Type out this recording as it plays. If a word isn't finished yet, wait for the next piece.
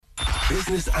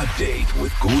Business Update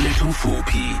with Guletu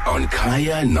Fupi on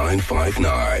Kaya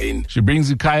 959. She brings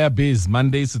you Kaya Biz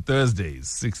Mondays to Thursdays,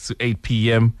 6 to 8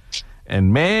 p.m.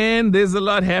 And man, there's a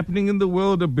lot happening in the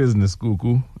world of business,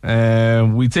 Kuku.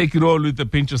 We take it all with a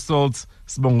pinch of salt.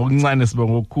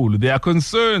 There are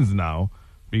concerns now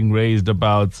being raised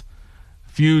about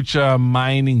future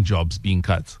mining jobs being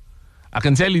cut. I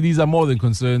can tell you these are more than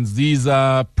concerns. These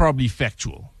are probably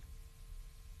factual.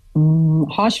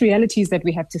 Harsh realities that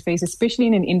we have to face, especially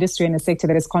in an industry and a sector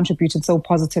that has contributed so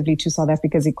positively to South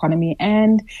Africa's economy.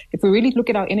 And if we really look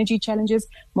at our energy challenges,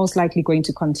 most likely going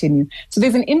to continue. So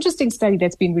there's an interesting study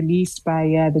that's been released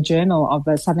by the Journal of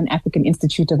the Southern African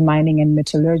Institute of Mining and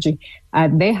Metallurgy.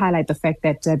 They highlight the fact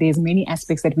that there's many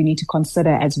aspects that we need to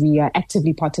consider as we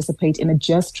actively participate in a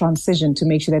just transition to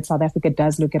make sure that South Africa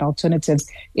does look at alternatives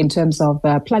in terms of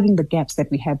plugging the gaps that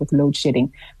we have with load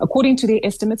shedding. According to their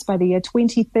estimates, by the year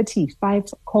 2030, 5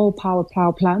 coal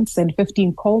power plants and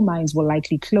 15 coal mines will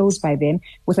likely close by then,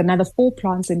 with another 4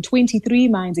 plants and 23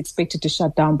 mines expected to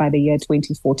shut down by the year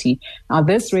 2040. Now,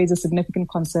 this raises significant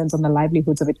concerns on the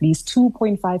livelihoods of at least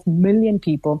 2.5 million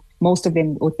people, most of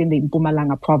them within the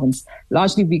Mpumalanga province,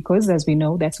 largely because, as we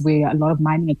know, that's where a lot of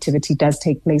mining activity does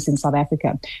take place in South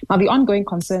Africa. Now, the ongoing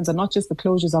concerns are not just the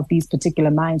closures of these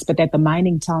particular mines, but that the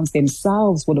mining towns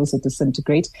themselves will also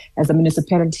disintegrate, as the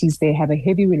municipalities there have a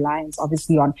heavy reliance,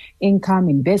 obviously, on income,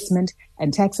 investment,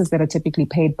 and taxes that are typically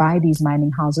paid by these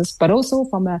mining houses, but also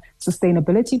from a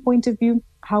sustainability point of view,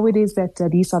 how it is that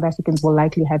these South Africans will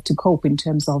likely have to cope in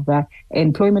terms of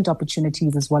employment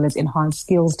opportunities as well as enhanced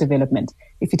skills development.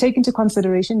 If you take into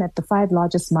consideration that the 5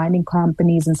 largest mining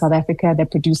companies in South Africa that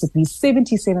produce at least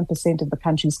 77% of the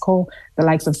country's coal, the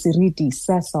likes of Siriti,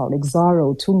 Sasol,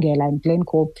 Exxaro, Thungela, and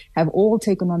Glencore, have all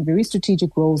taken on very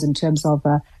strategic roles in terms of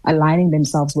aligning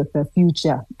themselves with the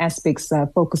future aspects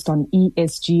focused on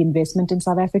ESG investment in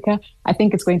South Africa. I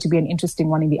think it's going to be an interesting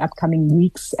one in the upcoming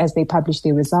weeks as they publish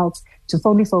their results to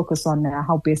fully focus on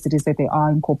how best it is that they are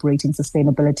incorporating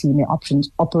sustainability in their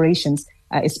operations,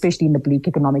 especially in the bleak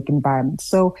economic environment.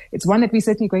 So it's one that we're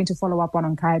certainly going to follow up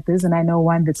on Kaya Biz, and I know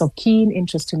one that's of keen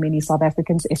interest to many South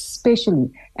Africans,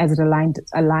 especially as it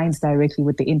aligns directly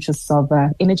with the interests of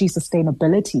energy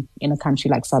sustainability in a country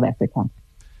like South Africa.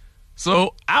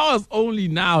 So I was only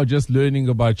now just learning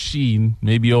about Sheen,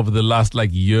 maybe over the last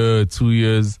year, 2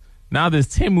 years. Now there's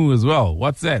Temu as well.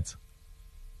 What's that?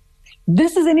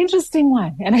 This is an interesting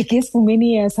one. And I guess for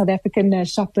many South African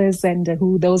shoppers and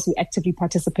those who actively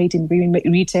participate in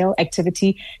retail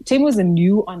activity, Temu is a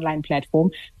new online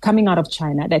platform coming out of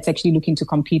China that's actually looking to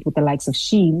compete with the likes of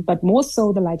Shein, but more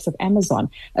so the likes of Amazon,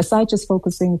 aside just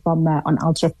focusing on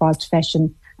ultra-fast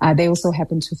fashion. They also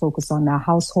happen to focus on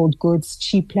household goods,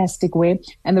 cheap plasticware.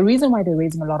 And the reason why they're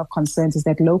raising a lot of concerns is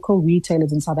that local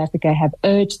retailers in South Africa have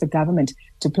urged the government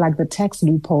to plug the tax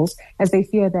loopholes, as they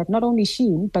fear that not only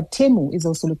Shein, but Temu is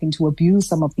also looking to abuse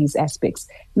some of these aspects.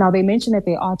 Now, they mention that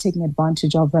they are taking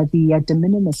advantage of the de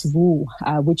minimis rule,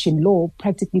 which in law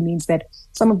practically means that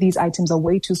some of these items are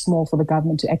way too small for the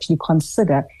government to actually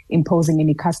consider imposing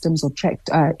any customs or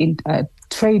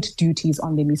trade duties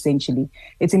on them, essentially.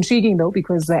 It's intriguing, though,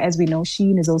 because as we know,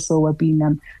 Shein has also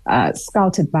been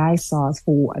scouted by SARS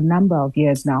for a number of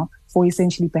years now for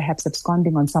essentially perhaps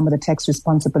absconding on some of the tax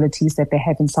responsibilities that they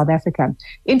have in South Africa.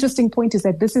 Interesting point is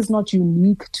that this is not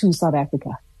unique to South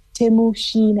Africa. Temu,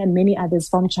 Shein, and many others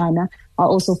from China are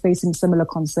also facing similar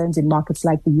concerns in markets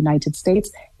like the United States,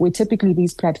 where typically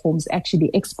these platforms actually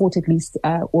export at least,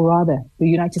 or rather, the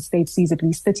United States sees at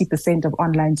least 30% of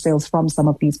online sales from some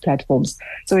of these platforms.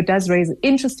 So it does raise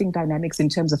interesting dynamics in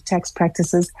terms of tax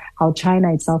practices, how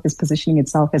China itself is positioning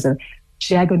itself as a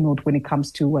juggernaut when it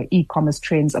comes to e-commerce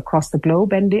trends across the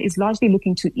globe, and is largely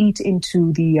looking to eat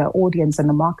into the audience and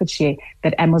the market share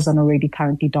that Amazon already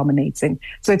currently dominates in.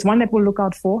 So it's one that we'll look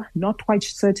out for. Not quite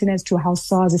certain as to how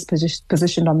SARS is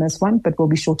positioned on this one, but we'll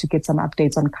be sure to get some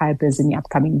updates on Kaya Biz in the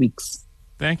upcoming weeks.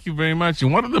 Thank you very much.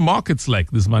 And what are the markets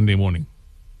like this Monday morning?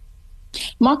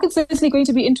 Markets are certainly going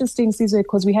to be interesting, Caesar,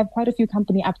 because we have quite a few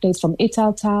company updates from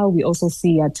Italtau. We also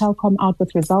see Telkom out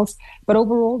with results. But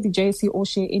overall, the JSE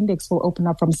All-Share Index will open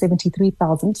up from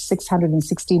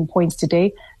 73,616 points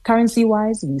today.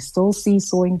 Currency-wise, we still see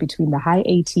soaring between the high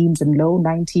 18s and low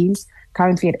 19s,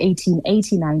 currently at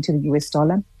 18.89 to the US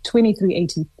dollar,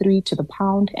 23.83 to the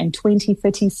pound, and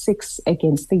 20.36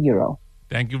 against the euro.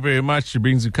 Thank you very much. She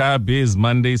brings you Kaya Biz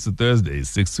Mondays to Thursdays,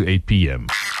 6 to 8 p.m.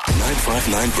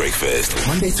 959 Breakfast,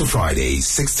 Monday to Friday,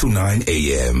 6 to 9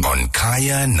 a.m. on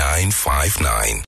Kaya 959.